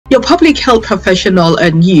your public health professional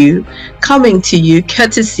and you, coming to you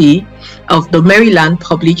courtesy of the Maryland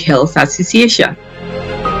Public Health Association.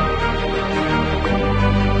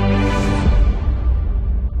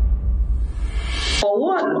 For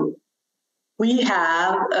one, we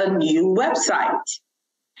have a new website.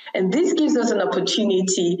 And this gives us an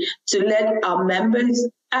opportunity to let our members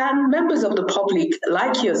and members of the public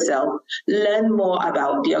like yourself learn more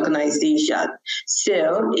about the organization.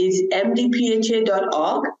 So it's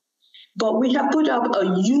mdpha.org, but we have put up a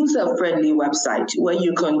user-friendly website where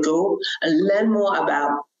you can go and learn more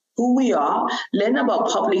about who we are, learn about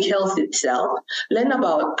public health itself, learn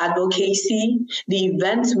about advocacy, the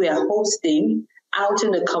events we are hosting out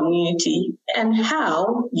in the community, and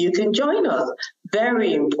how you can join us.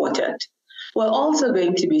 Very important. We're also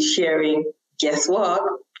going to be sharing, guess what?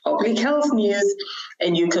 Public health news,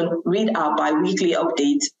 and you can read our bi-weekly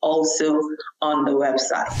updates also on the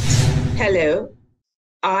website. Hello,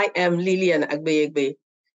 I am Lillian Agbeyegbe,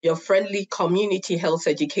 your friendly community health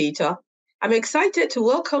educator. I'm excited to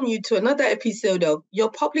welcome you to another episode of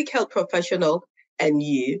Your Public Health Professional and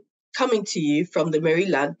You, coming to you from the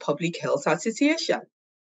Maryland Public Health Association.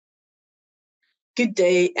 Good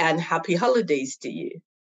day and happy holidays to you.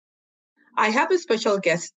 I have a special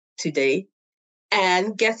guest today,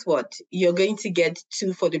 and guess what? You're going to get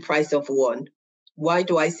two for the price of one. Why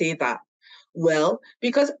do I say that? Well,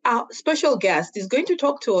 because our special guest is going to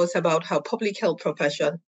talk to us about her public health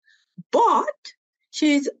profession, but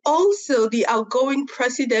she's also the outgoing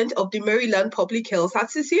president of the Maryland Public Health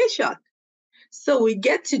Association. So we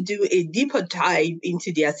get to do a deeper dive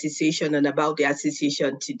into the association and about the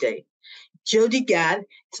association today. Jody Gan,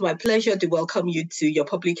 it's my pleasure to welcome you to Your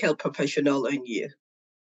Public Health Professional and You.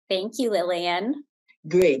 Thank you, Lillian.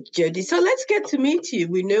 Great, Jody. So let's get to meet you.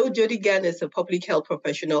 We know Jody Gan is a public health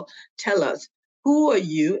professional. Tell us, who are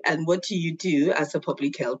you and what do you do as a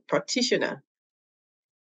public health practitioner?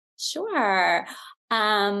 Sure.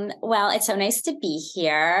 Well, it's so nice to be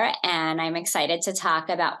here, and I'm excited to talk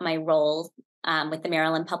about my role with the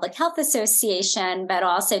Maryland Public Health Association, but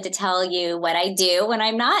also to tell you what I do when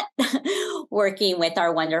I'm not working with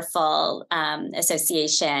our wonderful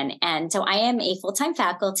association. And so I am a full-time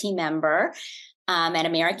faculty member at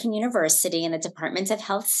American University in the Department of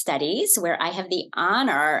Health Studies, where I have the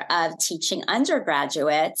honor of teaching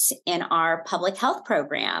undergraduates in our public health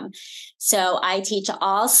program. So I teach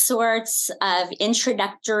all sorts of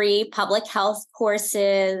introductory public health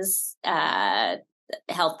courses,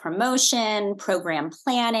 health promotion, program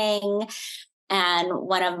planning. And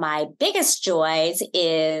one of my biggest joys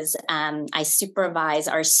is I supervise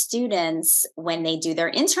our students when they do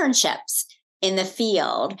their internships in the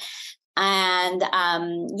field. And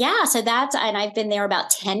and I've been there about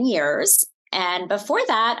 10 years. And before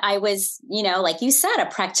that, I was, like you said, a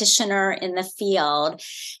practitioner in the field.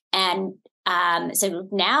 And so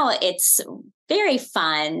now it's very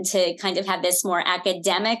fun to kind of have this more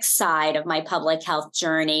academic side of my public health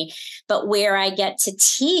journey, but where I get to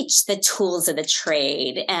teach the tools of the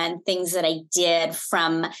trade and things that I did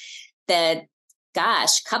from the,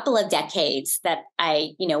 couple of decades that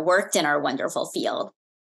I, worked in our wonderful field.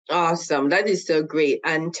 Awesome. That is so great.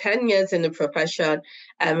 And 10 years in the profession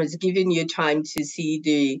is giving you time to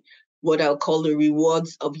see what I'll call the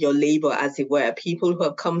rewards of your labor, as it were, people who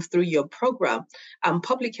have come through your program.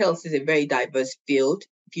 Public health is a very diverse field.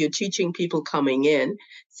 If you're teaching people coming in,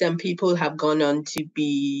 some people have gone on to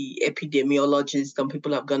be epidemiologists, some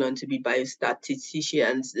people have gone on to be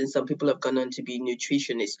biostatisticians, and some people have gone on to be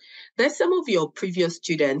nutritionists. There's some of your previous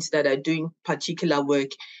students that are doing particular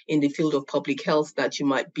work in the field of public health that you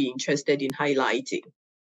might be interested in highlighting.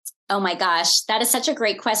 Oh my gosh, that is such a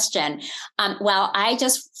great question. Well, I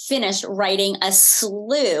just finished writing a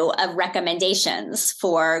slew of recommendations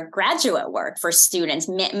for graduate work for students,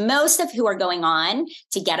 most of who are going on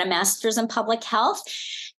to get a master's in public health.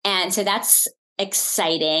 And so that's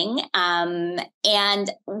exciting.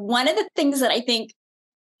 And one of the things that I think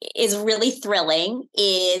is really thrilling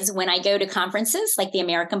is when I go to conferences like the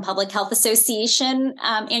American Public Health Association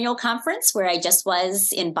annual conference, where I just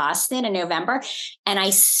was in Boston in November, and I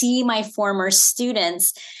see my former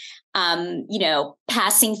students,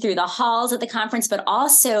 passing through the halls of the conference, but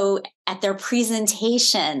also at their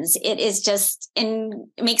presentations. It is just, it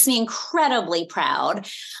makes me incredibly proud.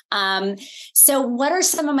 So what are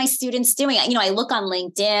some of my students doing? I look on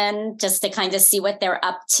LinkedIn just to kind of see what they're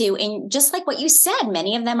up to. And just like what you said,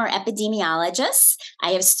 many of them are epidemiologists.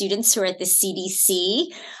 I have students who are at the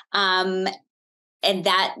CDC. And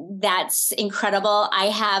that's incredible. I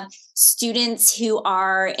have students who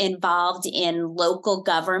are involved in local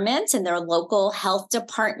government and their local health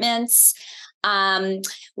departments.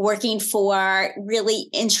 working for really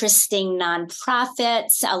interesting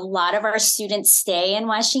nonprofits. A lot of our students stay in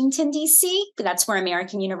Washington, D.C. That's where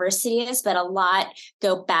American University is, but a lot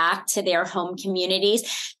go back to their home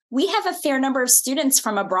communities. We have a fair number of students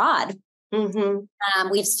from abroad.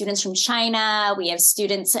 We have students from China, we have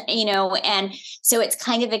students, and so it's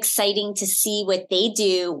kind of exciting to see what they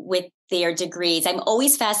do with their degrees. I'm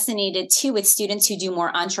always fascinated too with students who do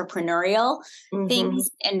more entrepreneurial things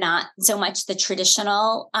and not so much the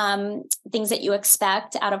traditional things that you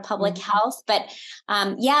expect out of public health. But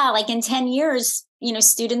like in 10 years,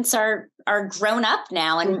 students are grown up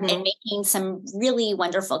now and making some really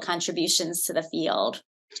wonderful contributions to the field.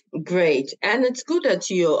 Great. And it's good that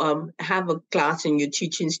you have a class and you're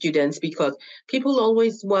teaching students, because people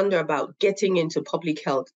always wonder about getting into public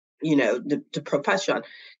health, the profession.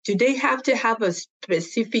 Do they have to have a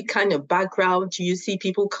specific kind of background? Do you see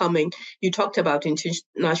people coming? You talked about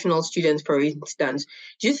international students, for instance.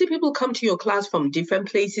 Do you see people come to your class from different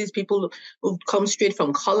places, people who come straight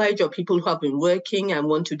from college, or people who have been working and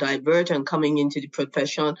want to divert and coming into the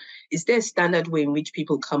profession? Is there a standard way in which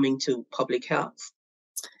people come into public health?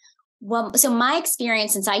 Well, so my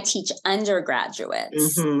experience, since I teach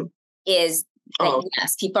undergraduates, is that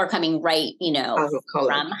yes, people are coming right,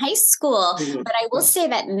 from high school. But I will say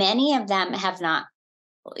that many of them have not,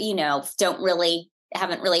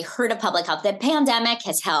 haven't really heard of public health. The pandemic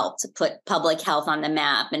has helped put public health on the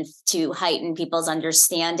map and to heighten people's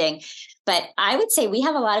understanding. But I would say we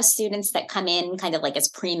have a lot of students that come in kind of like as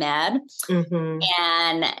pre-med,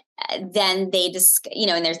 and then they just,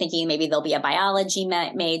 and they're thinking maybe they'll be a biology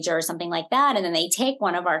major or something like that. And then they take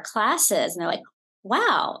one of our classes and they're like,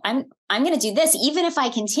 wow, I'm going to do this. Even if I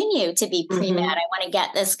continue to be pre-med, I want to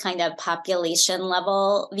get this kind of population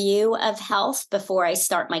level view of health before I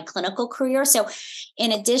start my clinical career. So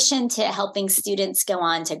in addition to helping students go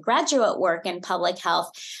on to graduate work in public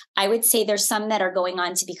health, I would say there's some that are going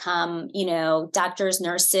on to become, doctors,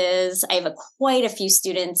 nurses. I have quite a few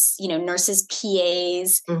students, nurses,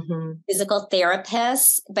 PAs, physical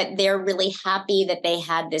therapists, but they're really happy that they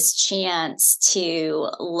had this chance to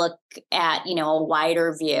look at, a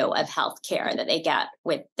wider view of healthcare that they get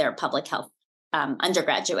with their public health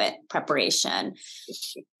undergraduate preparation.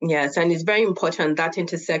 Yes, and it's very important, that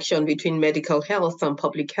intersection between medical health and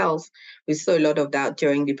public health. We saw a lot of that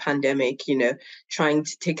during the pandemic, trying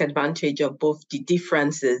to take advantage of both the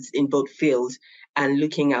differences in both fields and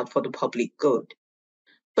looking out for the public good.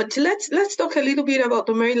 But let's talk a little bit about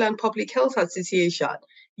the Maryland Public Health Association.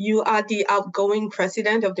 You are the outgoing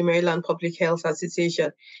president of the Maryland Public Health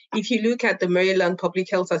Association. If you look at the Maryland Public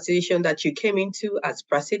Health Association that you came into as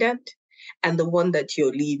president and the one that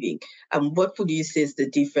you're leaving, what would you say is the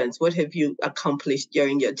difference? What have you accomplished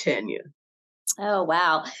during your tenure? Oh,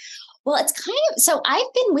 wow. Well, it's so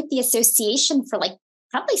I've been with the association for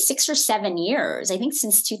probably 6 or 7 years, I think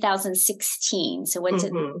since 2016. So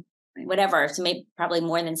whatever, so maybe probably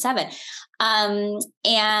more than 7.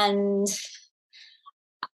 And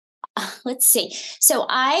let's see. So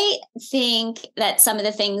I think that some of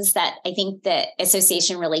the things that I think the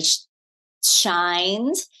association really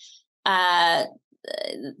shined,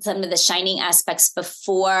 some of the shining aspects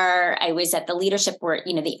before I was at the leadership work,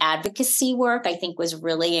 the advocacy work, I think was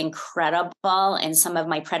really incredible. And some of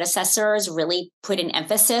my predecessors really put an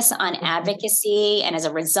emphasis on advocacy. And as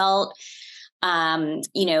a result,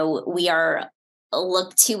 we are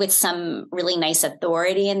looked to with some really nice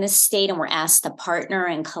authority in this state, and we're asked to partner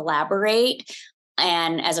and collaborate.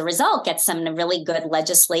 And as a result, get some really good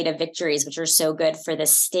legislative victories, which are so good for the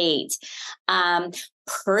state.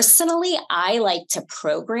 Personally, I like to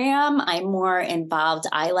program. I'm more involved.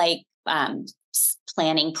 I like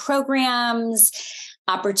planning programs,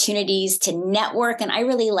 opportunities to network. And I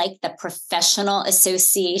really like the professional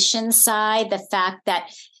association side, the fact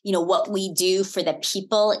that what we do for the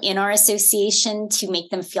people in our association to make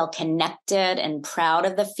them feel connected and proud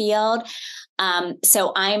of the field.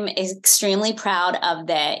 So I'm extremely proud of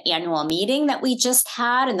the annual meeting that we just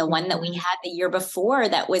had, and the one that we had the year before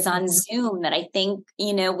that was on Zoom, that I think,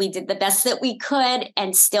 we did the best that we could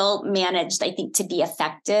and still managed, I think, to be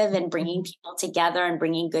effective in bringing people together and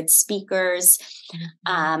bringing good speakers,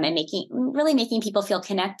 and making people feel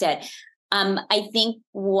connected. I think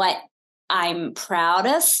what I'm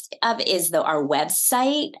proudest of is our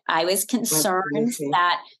website. I was concerned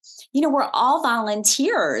that, we're all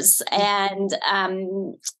volunteers and,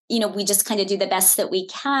 we just kind of do the best that we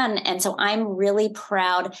can. And so I'm really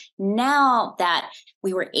proud now that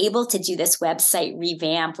we were able to do this website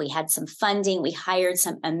revamp. We had some funding, we hired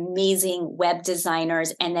some amazing web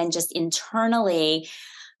designers, and then just internally,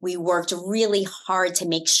 we worked really hard to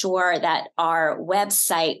make sure that our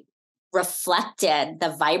website reflected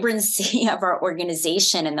the vibrancy of our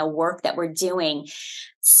organization and the work that we're doing.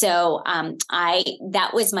 So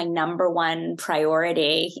that was my number one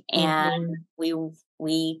priority. And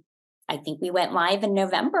I think we went live in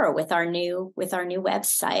November with our new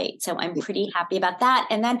website. So I'm pretty happy about that.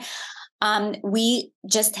 And then we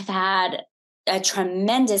just have had a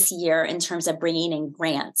tremendous year in terms of bringing in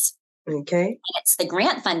grants. Okay. It's the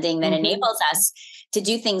grant funding that enables us to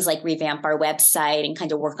do things like revamp our website and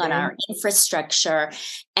kind of work on our infrastructure.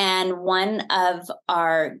 And one of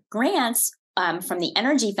our grants from the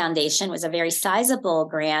Energy Foundation was a very sizable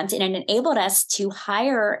grant, and it enabled us to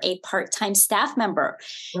hire a part-time staff member.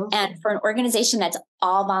 And for an organization that's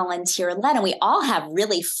all volunteer led, and we all have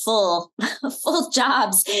really full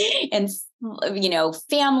jobs and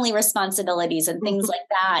family responsibilities and things like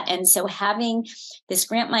that. And so having this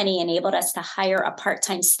grant money enabled us to hire a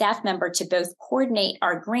part-time staff member to both coordinate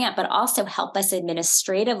our grant, but also help us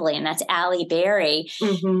administratively. And that's Allie Berry.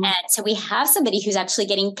 And so we have somebody who's actually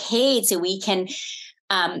getting paid so we can,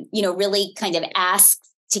 really kind of ask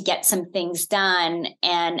to get some things done.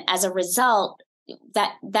 And as a result,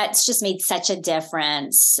 that's just made such a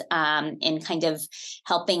difference in kind of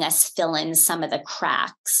helping us fill in some of the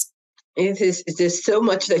cracks. There's so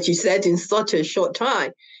much that you said in such a short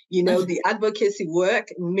time. The advocacy work,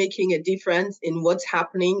 making a difference in what's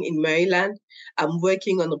happening in Maryland. I'm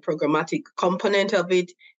working on the programmatic component of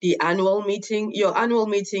it. The annual meeting, your annual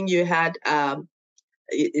meeting, you had your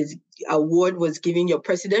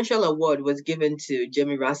presidential award was given to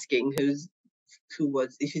Jamie Raskin, who's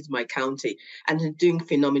my county, and he's doing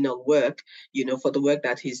phenomenal work, for the work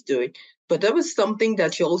that he's doing. But there was something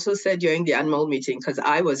that you also said during the annual meeting, because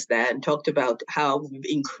I was there, and talked about how we've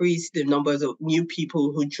increased the numbers of new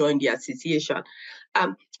people who joined the association.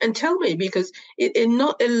 And tell me, because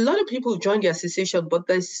not a lot of people join the association, but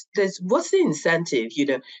there's what's the incentive,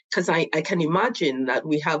 because I can imagine that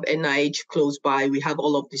we have NIH close by, we have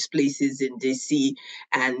all of these places in DC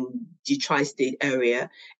and the tri-state area,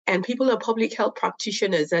 and people are public health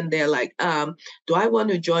practitioners, and they're like, do I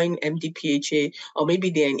want to join MDPHA? Or maybe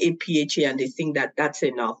they're in APHA and they think that that's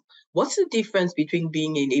enough. What's the difference between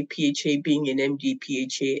being in APHA, being in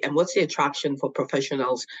MDPHA, and what's the attraction for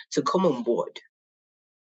professionals to come on board?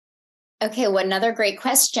 Okay, well, another great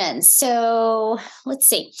question. So let's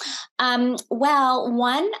see. First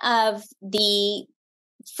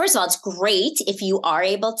of all, it's great if you are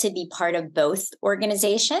able to be part of both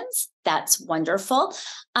organizations. That's wonderful.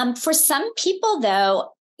 For some people,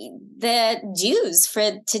 though, the dues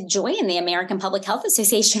to join the American Public Health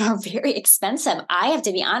Association are very expensive. I have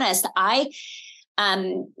to be honest. I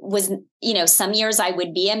was, some years I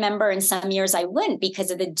would be a member and some years I wouldn't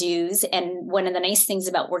because of the dues. And one of the nice things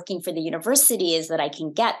about working for the university is that I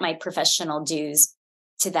can get my professional dues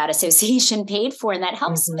to that association paid for, and that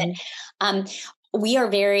helps. But we are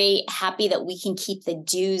very happy that we can keep the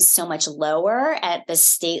dues so much lower at the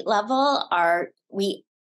state level.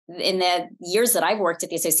 In the years that I've worked at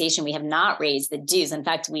the association, we have not raised the dues. In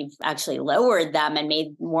fact, we've actually lowered them and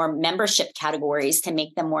made more membership categories to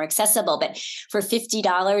make them more accessible. But for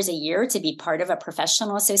 $50 a year to be part of a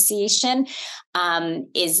professional association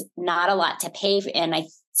is not a lot to pay. And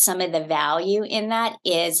some of the value in that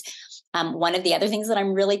is one of the other things that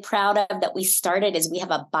I'm really proud of that we started is we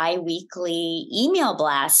have a biweekly email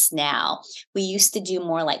blast now. We used to do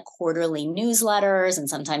more like quarterly newsletters, and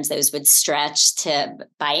sometimes those would stretch to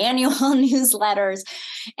biannual newsletters.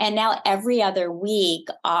 And now every other week,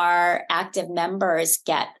 our active members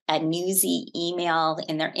get a newsy email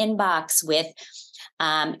in their inbox with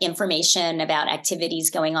information about activities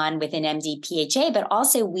going on within MDPHA, but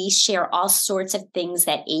also we share all sorts of things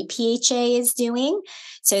that APHA is doing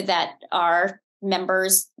so that our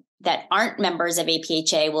members that aren't members of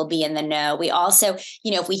APHA will be in the know. We also,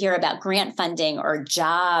 if we hear about grant funding or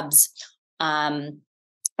jobs,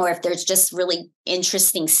 or if there's just really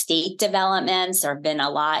interesting state developments, there have been a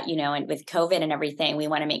lot, and with COVID and everything, we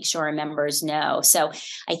want to make sure our members know. So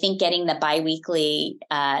I think getting the biweekly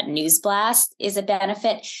news blast is a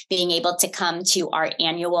benefit. Being able to come to our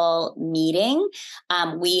annual meeting.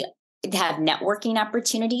 We have networking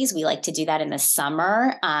opportunities. We like to do that in the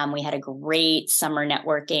summer. We had a great summer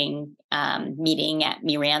networking meeting at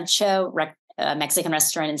Mi Rancho, a Mexican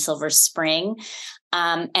restaurant in Silver Spring.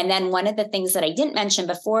 And then one of the things that I didn't mention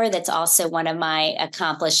before that's also one of my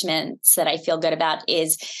accomplishments that I feel good about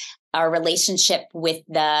is our relationship with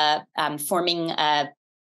the forming a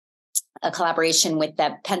collaboration with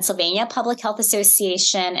the Pennsylvania Public Health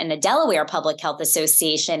Association and the Delaware Public Health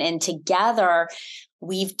Association. And together,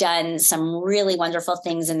 we've done some really wonderful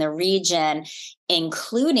things in the region,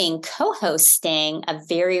 including co-hosting a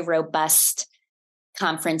very robust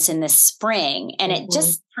conference in the spring. And it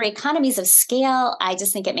just, for economies of scale, I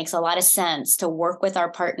just think it makes a lot of sense to work with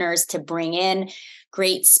our partners to bring in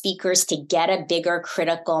great speakers to get a bigger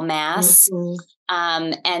critical mass.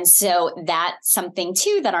 And so that's something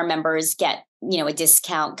too that our members get, a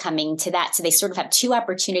discount coming to that. So they sort of have two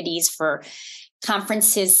opportunities for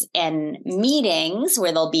conferences and meetings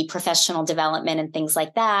where there'll be professional development and things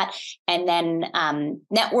like that. And then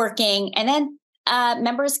networking. And then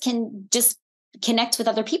members can just connect with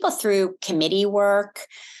other people through committee work.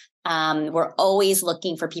 We're always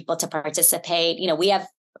looking for people to participate. We have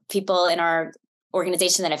people in our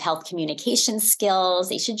organization that have health communication skills.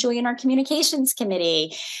 They should join our communications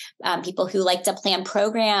committee. People who like to plan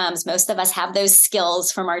programs. Most of us have those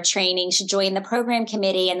skills from our training, should join the program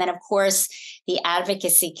committee. And then, of course, the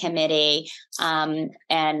advocacy committee. That's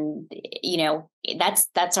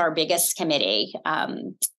our biggest committee.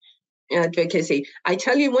 Advocacy. I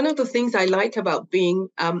tell you, one of the things I like about being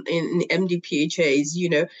in MDPHA is,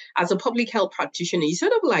 as a public health practitioner, you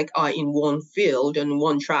sort of are in one field and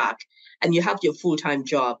one track, and you have your full-time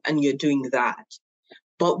job and you're doing that.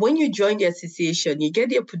 But when you join the association, you get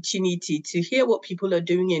the opportunity to hear what people are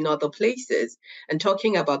doing in other places. And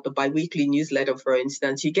talking about the biweekly newsletter, for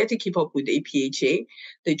instance, you get to keep up with APHA,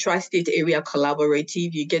 the Tri-State Area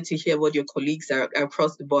Collaborative. You get to hear what your colleagues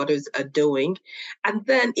across the borders are doing. And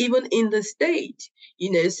then even in the state,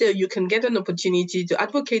 so you can get an opportunity to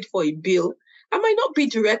advocate for a bill. I might not be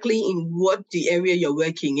directly in what the area you're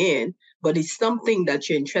working in, but it's something that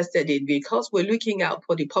you're interested in because we're looking out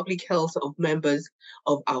for the public health of members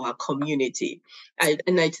of our community.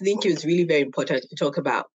 And I think it's really very important to talk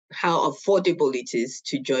about how affordable it is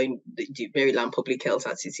to join the Maryland Public Health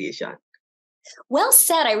Association. Well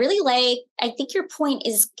said. I think your point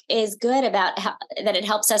is good about how that it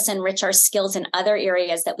helps us enrich our skills in other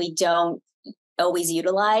areas that we don't always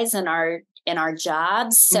utilize in our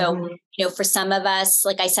jobs. So, for some of us,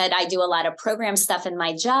 like I said, I do a lot of program stuff in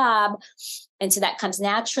my job. And so that comes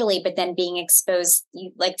naturally, but then being exposed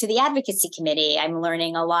to the advocacy committee, I'm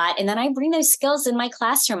learning a lot. And then I bring those skills in my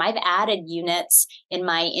classroom. I've added units in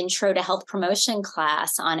my intro to health promotion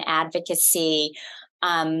class on advocacy.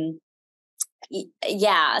 So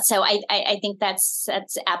I think that's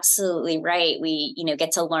absolutely right. We,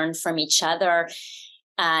 get to learn from each other.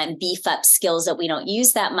 And beef up skills that we don't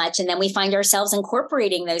use that much. And then we find ourselves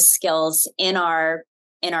incorporating those skills in our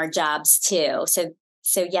jobs too.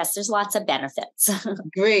 So yes, there's lots of benefits.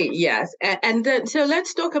 Great, yes. And then, so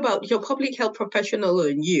let's talk about your public health professional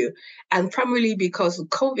and you, and primarily because of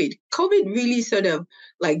COVID really sort of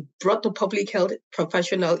brought the public health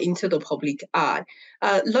professional into the public eye.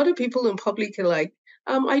 A lot of people in public are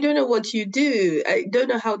I don't know what you do. I don't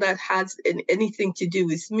know how that has anything to do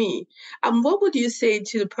with me. What would you say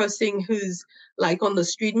to the person who's on the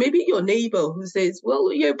street, maybe your neighbor who says,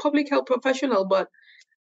 well, you're a public health professional, but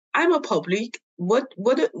I'm a public. What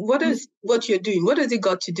is what you're doing? What has it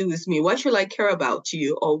got to do with me? Why should I care about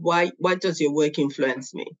you? Or why does your work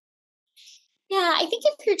influence me? Yeah, I think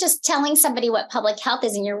if you're just telling somebody what public health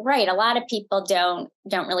is, and you're right, a lot of people don't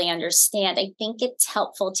really understand. I think it's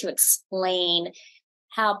helpful to explain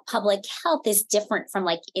how public health is different from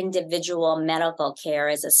individual medical care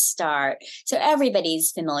as a start. So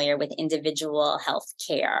everybody's familiar with individual health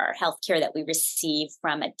care that we receive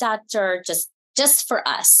from a doctor, just for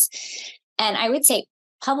us. And I would say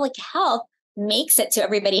public health makes it so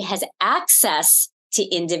everybody has access to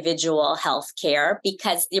individual health care,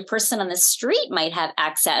 because the person on the street might have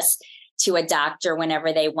access to a doctor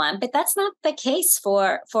whenever they want, but that's not the case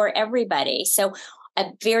for everybody. So a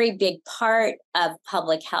very big part of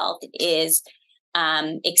public health is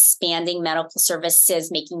expanding medical services,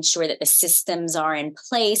 making sure that the systems are in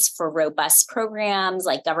place for robust programs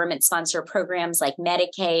like government-sponsored programs like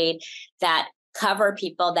Medicaid that cover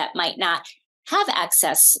people that might not have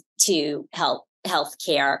access to health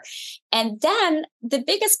care. And then the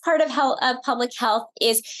biggest part of public health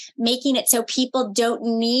is making it so people don't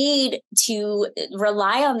need to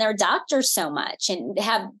rely on their doctor so much and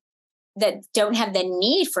don't have the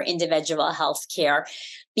need for individual health care,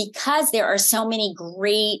 because there are so many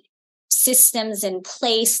great systems in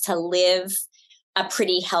place to live a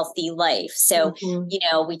pretty healthy life. So,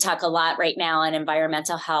 we talk a lot right now on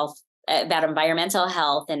environmental health,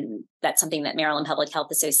 and that's something that Maryland Public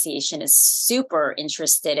Health Association is super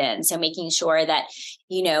interested in. So making sure that,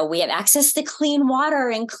 we have access to clean water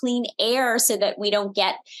and clean air so that we don't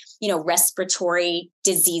get, respiratory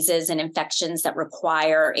diseases and infections that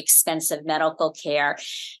require expensive medical care.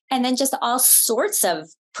 And then just all sorts of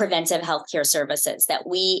preventive healthcare services, that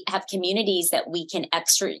we have communities that we can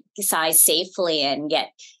exercise safely and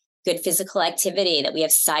get good physical activity, that we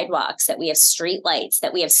have sidewalks, that we have street lights,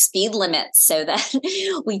 that we have speed limits so that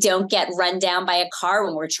we don't get run down by a car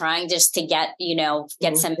when we're trying just to get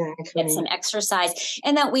some exercise,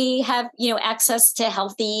 and that we have, access to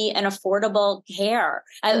healthy and affordable care,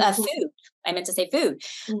 food. I meant to say food.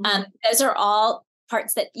 Those are all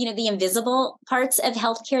parts that, the invisible parts of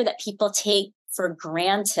healthcare that people take for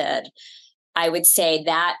granted. I would say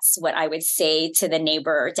that's what I would say to the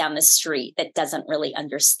neighbor down the street that doesn't really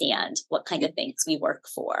understand what kind of things we work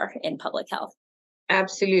for in public health.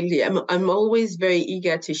 Absolutely. I'm always very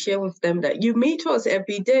eager to share with them that you meet us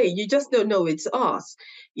every day. You just don't know it's us.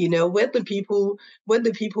 We're the people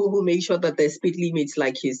who make sure that there's speed limits,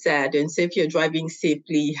 like you said, and so if you're driving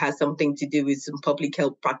safely has something to do with some public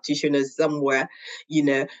health practitioners somewhere.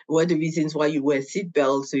 One of the reasons why you wear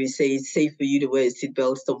seatbelts, so you say it's safe for you to wear a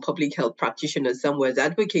seatbelt. Some public health practitioners somewhere has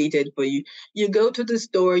advocated for you. You go to the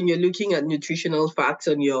store and you're looking at nutritional facts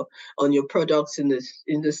on your products in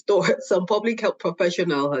the store. Some public health professional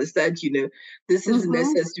has said, this is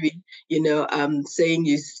necessary, saying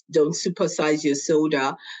you don't supersize your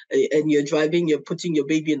soda and you're putting your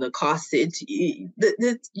baby in a car seat.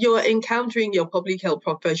 You're encountering your public health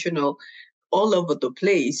professional all over the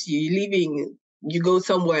place. You go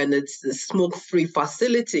somewhere and it's a smoke-free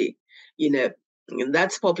facility, and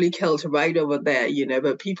that's public health right over there,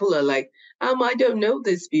 but people are like, I don't know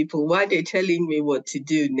these people. Why are they telling me what to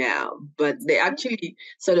do now? But they actually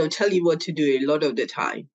sort of tell you what to do a lot of the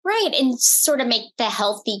time. Right. And sort of make the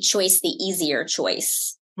healthy choice the easier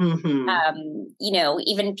choice.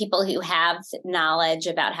 Even people who have knowledge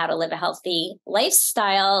about how to live a healthy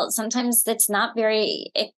lifestyle, sometimes that's not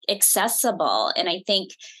very accessible. And I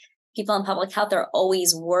think people in public health are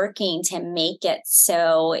always working to make it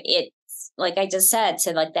so it's, like I just said, so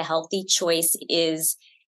like the healthy choice is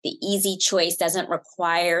the easy choice, doesn't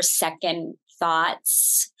require second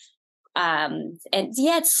thoughts.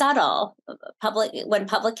 It's subtle. When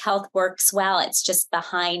public health works well, it's just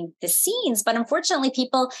behind the scenes. But unfortunately,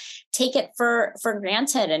 people take it for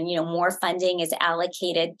granted, and more funding is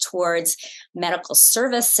allocated towards medical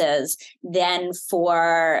services than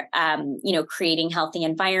for creating healthy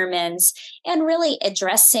environments and really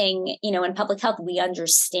addressing. In public health, we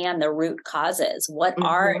understand the root causes. What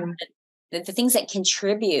are the things that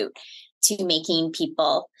contribute to making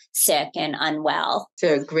people sick and unwell.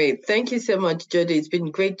 So great. Thank you so much, Jody. It's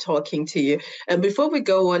been great talking to you. And before we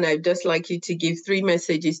go on, I'd just like you to give 3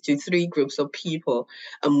 messages to 3 groups of people.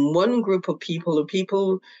 One group of people are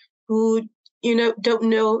people who, don't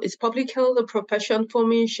know, is public health a profession for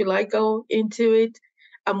me? Should I go into it?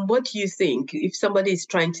 What do you think if somebody is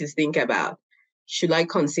trying to think about, should I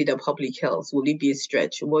consider public health? Will it be a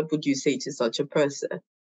stretch? What would you say to such a person?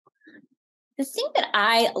 The thing that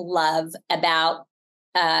I love about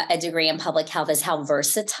a degree in public health is how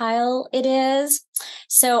versatile it is.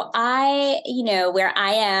 So where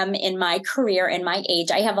I am in my career, in my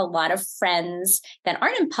age, I have a lot of friends that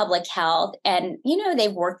aren't in public health, and,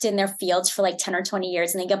 they've worked in their fields for like 10 or 20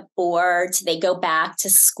 years and they get bored. They go back to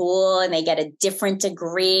school and they get a different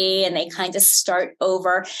degree and they kind of start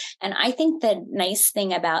over. And I think the nice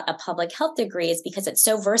thing about a public health degree is because it's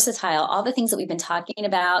so versatile, all the things that we've been talking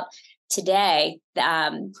about today,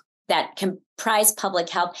 that comprise public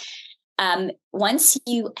health. Once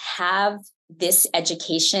you have this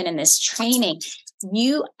education and this training,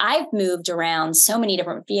 I've moved around so many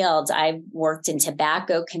different fields. I've worked in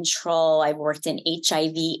tobacco control. I've worked in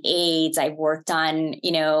HIV/AIDS. I've worked on,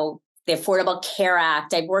 the Affordable Care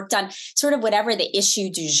Act. I've worked on sort of whatever the issue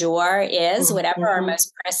du jour is, whatever our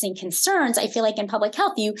most pressing concerns. I feel like in public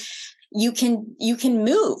health, you can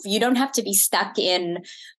move. You don't have to be stuck in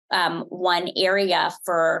one area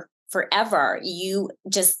forever. You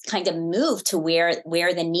just kind of move to where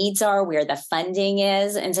the needs are, where the funding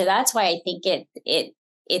is. And so that's why I think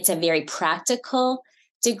it's a very practical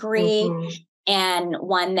degree and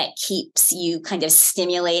one that keeps you kind of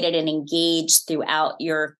stimulated and engaged throughout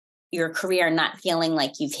your career, not feeling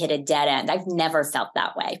like you've hit a dead end. I've never felt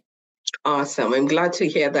that way. Awesome. I'm glad to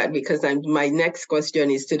hear that, because my next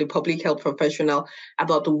question is to the public health professional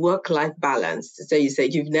about the work-life balance. So you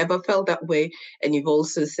said you've never felt that way, and you've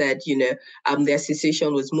also said, the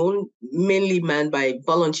association was mainly manned by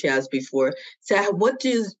volunteers before. So what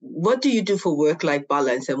do you do for work-life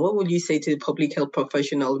balance, and what would you say to the public health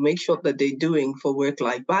professional to make sure that they're doing for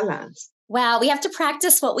work-life balance? Well, we have to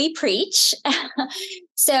practice what we preach.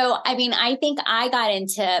 So, I think I got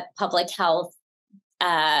into public health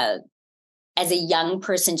as a young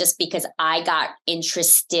person just because I got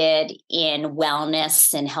interested in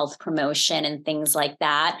wellness and health promotion and things like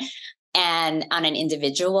that, and on an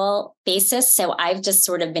individual basis. So I've just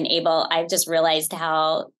sort of I've just realized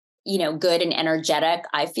how good and energetic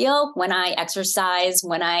I feel when I exercise,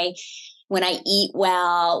 when I eat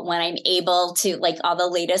well, when I'm able to, like, all the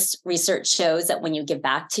latest research shows that when you give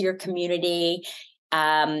back to your community,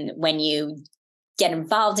 when you get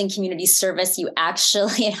involved in community service,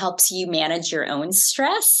 it helps you manage your own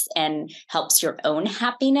stress and helps your own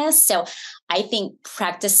happiness. So I think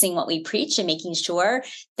practicing what we preach and making sure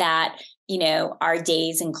that, our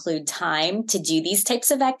days include time to do these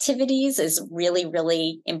types of activities is really,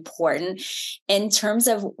 really important. In terms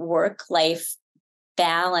of work-life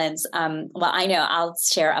balance, well, I know I'll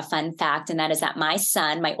share a fun fact, and that is that my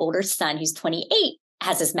older son, who's 28,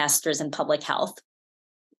 has his master's in public health.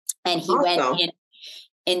 And he went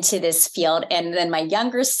into this field. And then my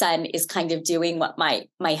younger son is kind of doing what my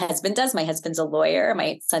husband does. My husband's a lawyer.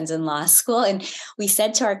 My son's in law school. And we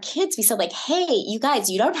said to our kids, we said, like, hey, you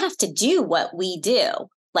guys, you don't have to do what we do.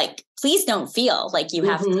 Like, please don't feel like you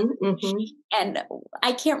have to. Mm-hmm. And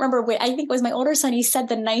I can't remember I think it was my older son. He said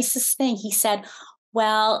the nicest thing. He said,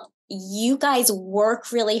 well, you guys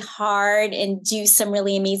work really hard and do some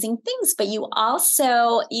really amazing things, but you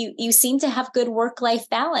also, you seem to have good work-life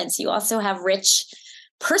balance. You also have rich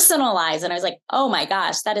personal lives. And I was like, oh my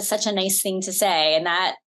gosh, that is such a nice thing to say. And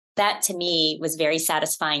that to me was very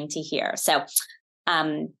satisfying to hear. So,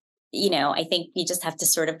 I think you just have to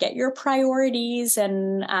sort of get your priorities.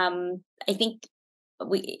 And I think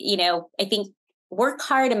work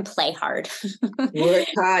hard and play hard. Work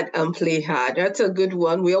hard and play hard. That's a good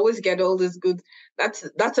one. We always get all this good.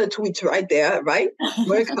 That's a tweet right there, right?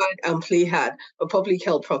 Work hard and play hard. A public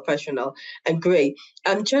health professional. And great.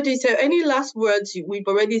 Jody, so any last words? We've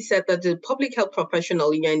already said that the public health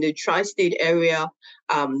professional, you're in the tri-state area.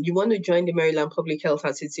 You want to join the Maryland Public Health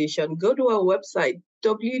Association, go to our website,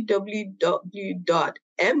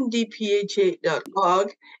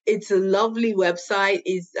 www.mdpha.org. It's a lovely website.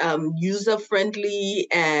 It's user-friendly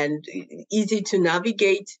and easy to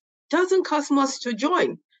navigate. Doesn't cost much to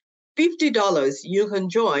join. $50, you can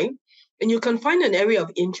join, and you can find an area of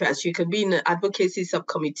interest. You can be in the advocacy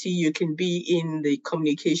subcommittee. You can be in the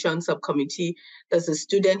communication subcommittee. There's a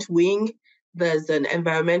student wing. There's an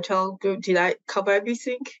environmental group. Did I cover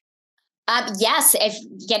everything? Yes, if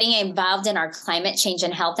getting involved in our climate change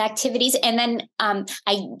and health activities. And then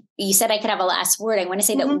you said I could have a last word. I want to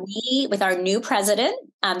say that we, with our new president,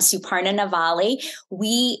 Suparna Navali,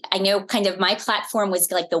 I know kind of my platform was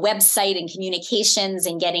like the website and communications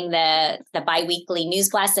and getting the biweekly news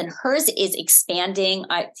blast, and hers is expanding.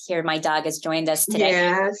 Here, my dog has joined us today.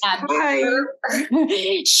 Yes. Hi.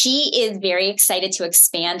 She is very excited to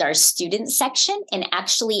expand our student section, and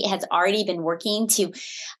actually has already been working to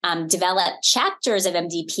develop chapters of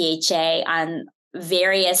MDPHA on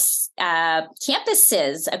various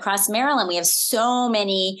campuses across Maryland. We have so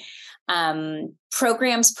many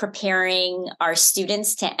programs preparing our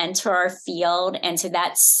students to enter our field. And so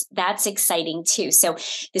that's exciting too. So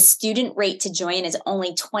the student rate to join is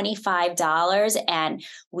only $25. And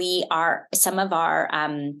some of our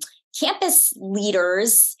campus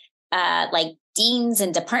leaders, like deans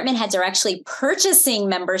and department heads, are actually purchasing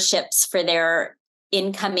memberships for their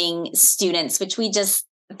incoming students, which we just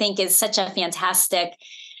think is such a fantastic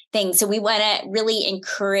thing. So we want to really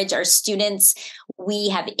encourage our students. We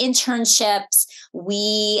have internships.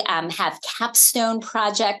 We have capstone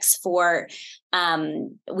projects for,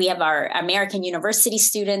 we have our American University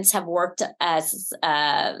students have worked as,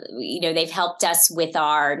 they've helped us with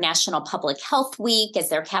our National Public Health Week as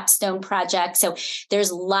their capstone project. So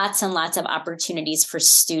there's lots and lots of opportunities for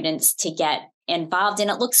students to get involved. And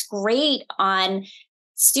it looks great on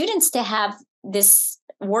students to have this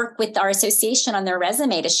work with our association on their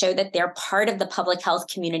resume to show that they're part of the public health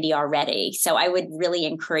community already. So I would really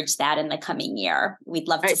encourage that in the coming year. We'd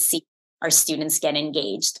love to see our students get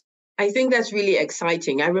engaged. I think that's really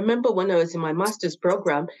exciting. I remember when I was in my master's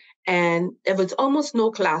program, and there was almost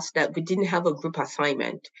no class that we didn't have a group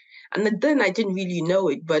assignment. And then I didn't really know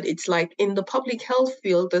it, but it's like in the public health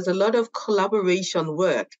field, there's a lot of collaboration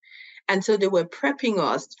work. And so they were prepping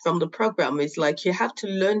us from the program. It's like you have to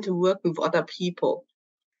learn to work with other people.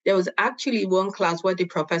 There was actually one class where the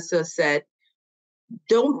professor said,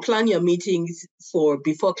 don't plan your meetings for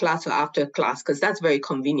before class or after class, because that's very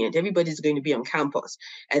convenient. Everybody's going to be on campus.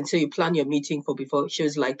 And so you plan your meeting for before. She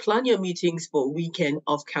was like, plan your meetings for weekend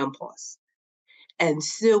off campus. And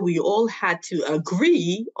so we all had to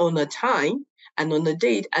agree on a time and on a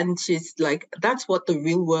date. And she's like, that's what the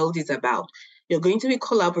real world is about. You're going to be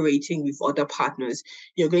collaborating with other partners.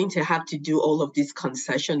 You're going to have to do all of this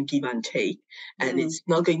concession, give and take. And it's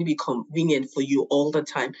not going to be convenient for you all the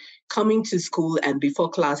time. coming to school and before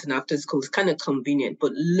class and after school is kind of convenient,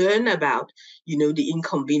 but learn about, the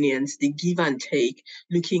inconvenience, the give and take,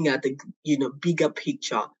 looking at the, bigger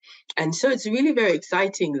picture. And so it's really very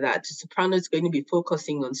exciting that Soprano is going to be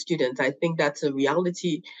focusing on students. I think that's a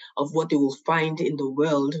reality of what they will find in the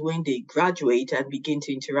world when they graduate and begin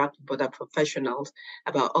to interact with other professionals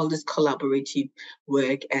about all this collaborative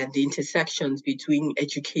work and the intersections between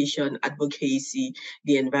education, advocacy,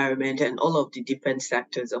 the environment, and all of the different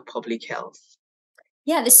sectors of public health.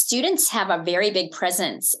 Yeah, the students have a very big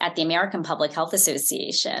presence at the American Public Health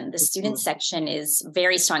Association. The student section is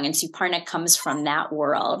very strong, and Suparna comes from that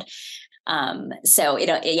world. So I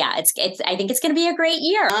think it's going to be a great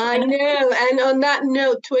year. I know. And on that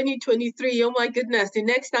note, 2023, oh my goodness, the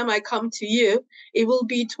next time I come to you, it will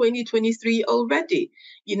be 2023 already.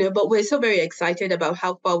 But we're so very excited about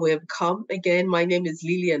how far we have come. Again, my name is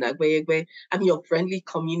Lillian Agweyegwe. I'm your friendly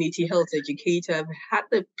community health educator. I've had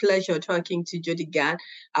the pleasure talking to Jody Gan,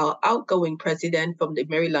 our outgoing president from the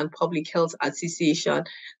Maryland Public Health Association.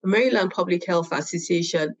 The Maryland Public Health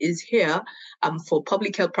Association is here for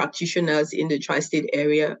public health practitioners in the tri-state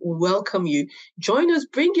area. We welcome you. Join us,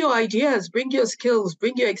 bring your ideas, bring your skills,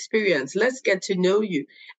 bring your experience. Let's get to know you.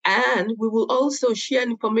 And we will also share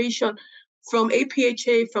information from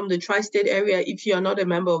APHA, from the tri-state area. If you are not a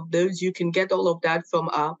member of those, you can get all of that from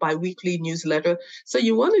our bi-weekly newsletter. So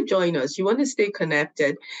you want to join us, you want to stay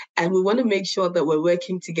connected, and we want to make sure that we're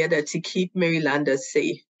working together to keep Marylanders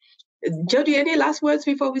safe. Jody, any last words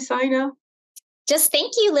before we sign out? Just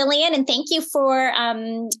thank you, Lillian, and thank you for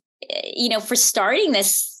for starting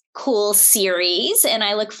this cool series. And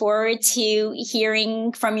I look forward to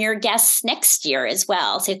hearing from your guests next year as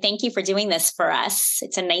well. So thank you for doing this for us.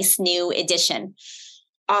 It's a nice new edition.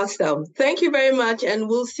 Awesome. Thank you very much. And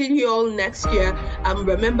we'll see you all next year.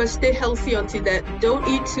 Remember, stay healthy until then. Don't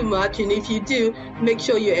eat too much. And if you do, make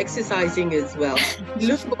sure you're exercising as well.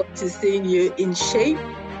 Look forward to seeing you in shape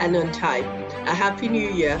and on time. A happy new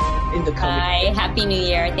year in the coming. Bye. Happy New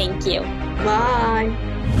Year. Thank you.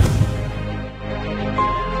 Bye.